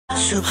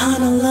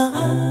Subhanallah,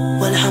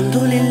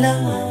 walhamdulillah,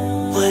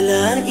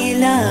 wala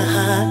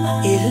ilaha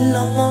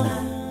illallah.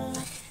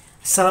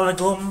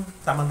 Assalamualaikum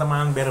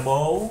teman-teman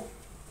Barebow.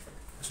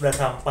 Sudah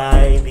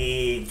sampai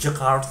di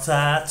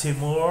Jakarta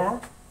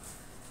Timur.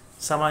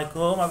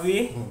 Assalamualaikum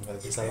Abi.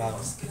 Waalaikumsalam.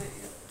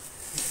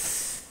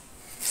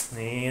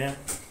 Nih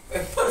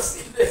Pampers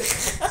ini.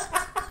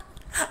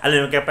 ada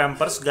yang pakai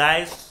pampers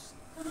guys.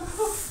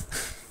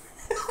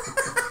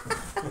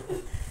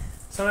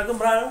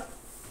 Assalamualaikum bro.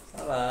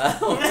 Salah.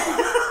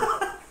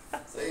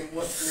 Saya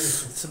imut nih.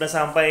 Sudah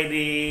sampai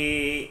di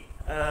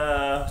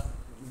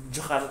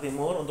Jakarta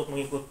Timur untuk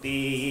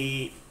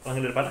mengikuti ulangi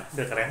dari depan,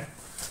 biar keren.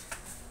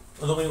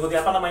 Untuk mengikuti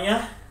apa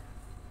namanya?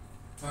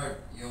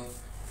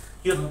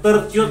 Youth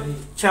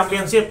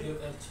Championship.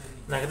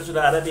 Nah, kita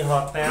sudah ada di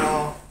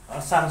hotel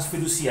Sans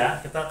Fiducia.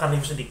 Kita akan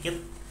review sedikit.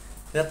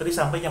 Kita tadi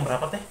sampai jam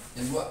berapa teh?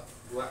 Jam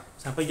 2.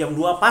 Sampai jam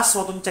 2 pas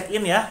waktu check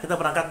in ya. Kita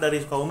berangkat dari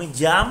Sukabumi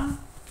jam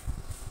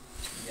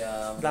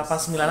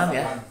 8.9an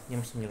ya. Jam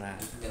 9.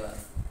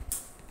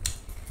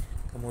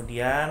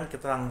 Kemudian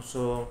kita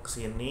langsung ke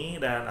sini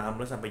dan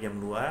alhamdulillah sampai jam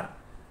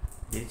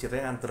 2. Jadi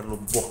ceritanya nganter lu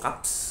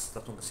bokaps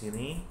langsung ke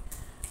sini.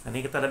 Nah,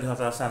 ini kita ada di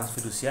Hotel Sans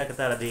Fiducia,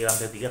 kita ada di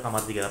lantai 3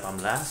 kamar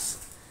 318.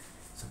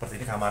 Seperti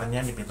ini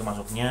kamarnya, di pintu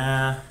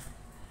masuknya.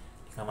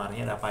 Di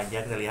kamarnya ada apa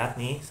aja kita lihat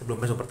nih.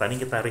 Sebelum besok pertanding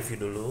kita review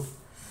dulu.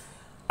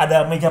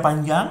 Ada meja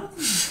panjang.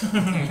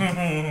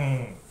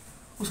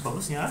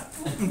 Bagusnya.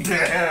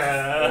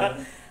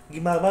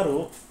 Gimbal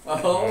baru.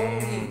 Oh,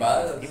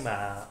 gimbal.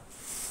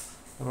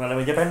 Kemudian ada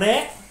meja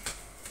pendek.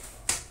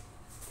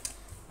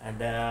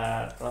 Ada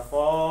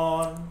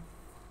telepon.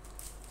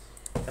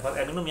 Dapat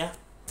air minum ya.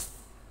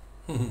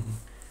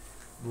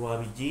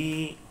 2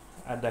 biji.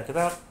 Ada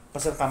kita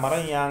pesan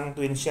kamarnya yang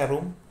twin share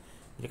room.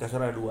 Jadi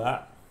kasur ada 2.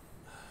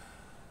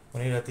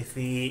 Kemudian ada TV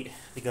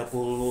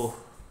 32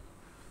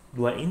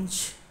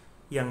 inch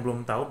yang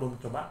belum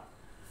coba.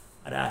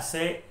 Ada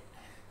AC.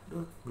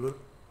 Aduh, belum.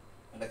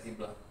 Ada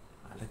kiblat.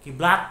 Ada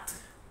kiblat.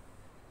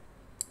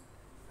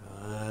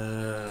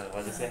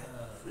 Bagus ya.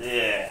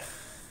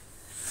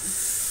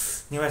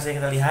 Ini masih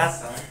kita lihat.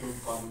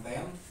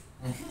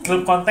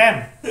 Klub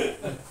konten.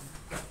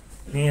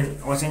 Ini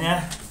WC-nya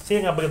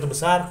sih nggak begitu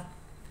besar,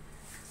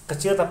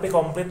 kecil tapi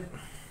komplit.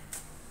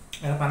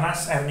 Air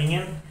panas, air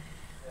dingin.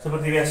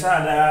 Seperti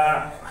biasa ada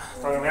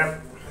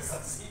toilet.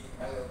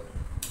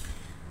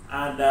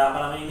 Ada apa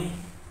namanya ini?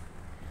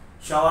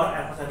 Shower,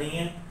 air panas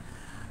dingin.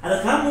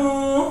 Ada kamu.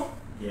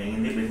 Ya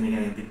ngintip di sini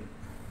kan ngintip.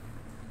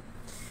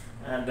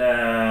 Ada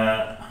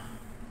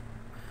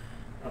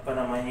apa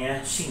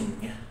namanya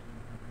sink ya,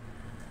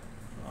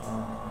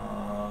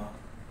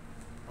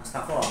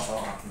 wastafel kalau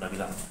orang sudah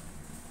bilang.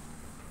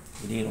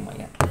 Jadi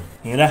lumayan.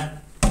 Ya udah.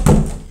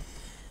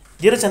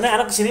 Jadi rencananya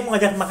anak kesini mau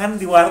ngajak makan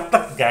di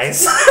warteg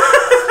guys.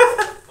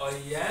 Oh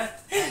iya.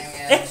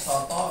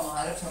 Soto,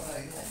 harus soto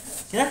itu.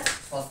 Ya?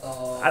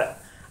 Soto.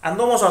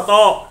 Antum mau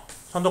soto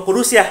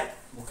kudus ya?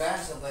 Bukan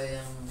soto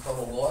yang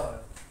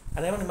Bogor.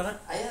 Ada yang di mana?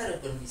 Ayah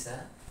harus pun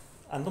bisa.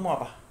 Antum mau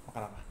apa?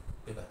 Makan apa?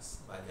 Bebas,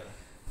 apa aja lah.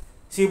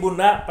 Si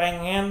bunda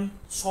pengen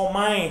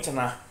somai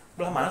cenah.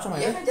 Belah mana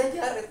somai? Iya kan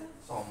jajar itu.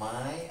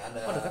 Somai,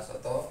 ada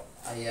soto,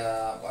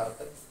 ayah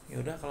warteg. Ya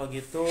udah kalau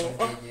gitu.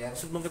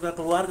 Sebelum kita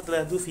keluar kita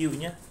lihat dulu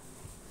view-nya.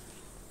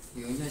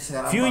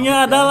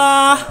 View-nya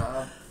adalah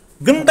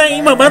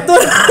genteng Imam Batur.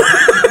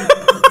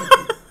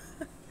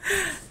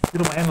 Itu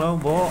lumayan loh,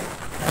 Bo.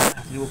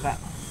 Nah, dibuka.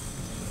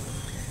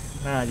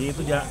 Nah, jadi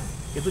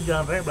itu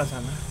jalan raya belah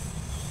sana.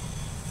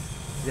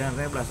 Jalan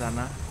raya belah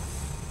sana.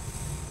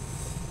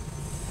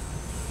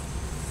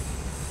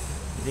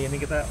 Jadi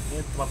ini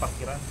tempat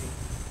parkiran sih.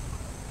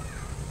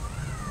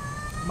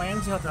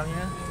 Lumayan sih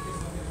hotelnya.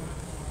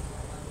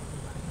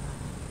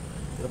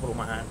 Kita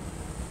perumahan.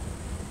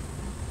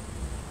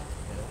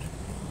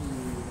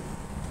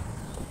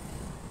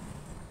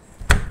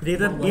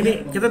 Jadi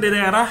kita di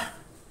daerah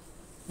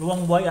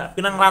Luang Buaya,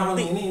 Pinang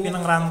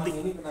Ranti.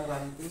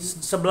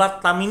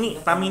 Sebelah Tamini,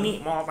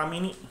 Mall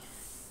Tamini.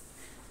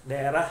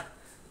 Daerah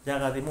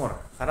Jakarta Timur.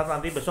 Karena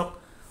nanti besok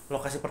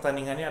lokasi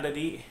pertandingannya ada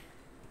di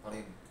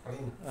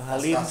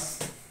Halim.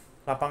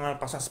 Lapangan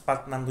Pasas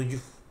 467.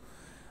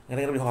 Ini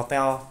kita di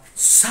Hotel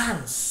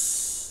Sans.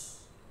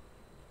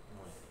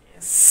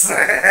 Yes.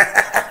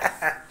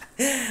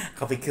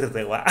 Kepikir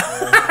tuh, Pak.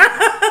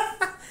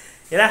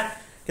 Ya,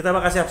 kita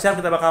bakal siap-siap,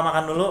 kita bakal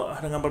makan dulu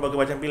dengan berbagai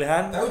macam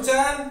pilihan. Teh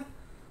Hujan.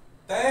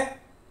 Teh.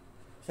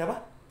 Siapa?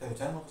 Teh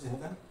Hujan mau kesini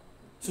kan?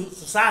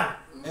 Susan.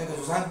 Teh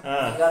Susan.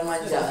 Panggilan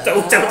manja. Teh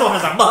Hujan tuh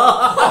nggak sama.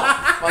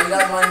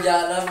 Panggilan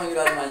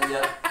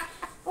manja.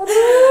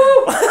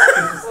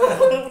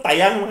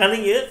 Tayang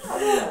kali ya.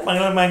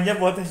 Panggilan manja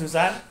buat Teh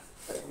Susan.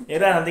 Ya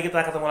udah, nanti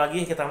kita ketemu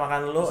lagi, kita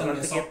makan dulu.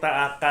 Nanti kita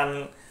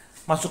akan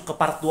masuk ke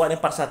part 2 nih,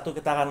 part 1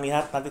 kita akan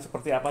lihat nanti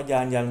seperti apa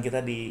jalan-jalan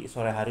kita di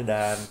sore hari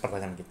dan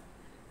pertandingan kita.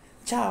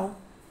 Ciao.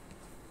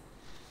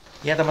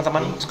 Ya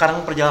teman-teman,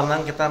 sekarang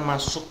perjalanan kita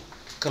masuk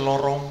ke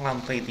lorong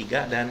lantai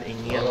 3 dan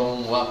ingin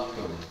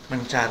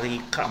mencari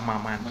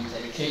keamanan.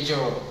 Mencari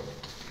kejo.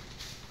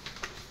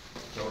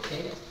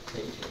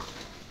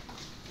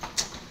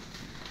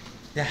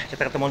 Ya,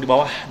 kita ketemu di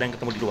bawah dan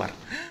ketemu di luar.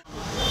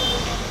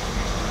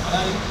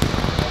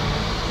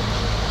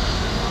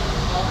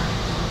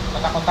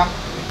 Kotak-kotak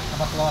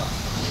sama telur.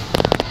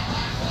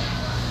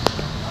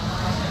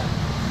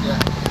 Ya.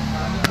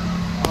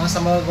 Sama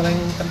sambal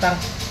goreng kentang.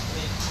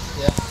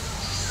 Ya.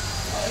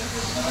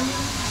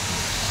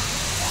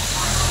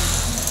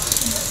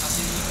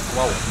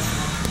 Wow.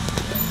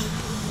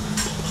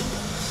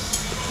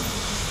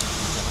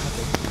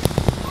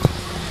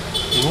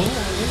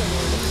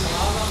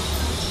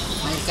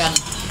 Ikan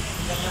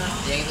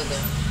yang itu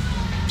tuh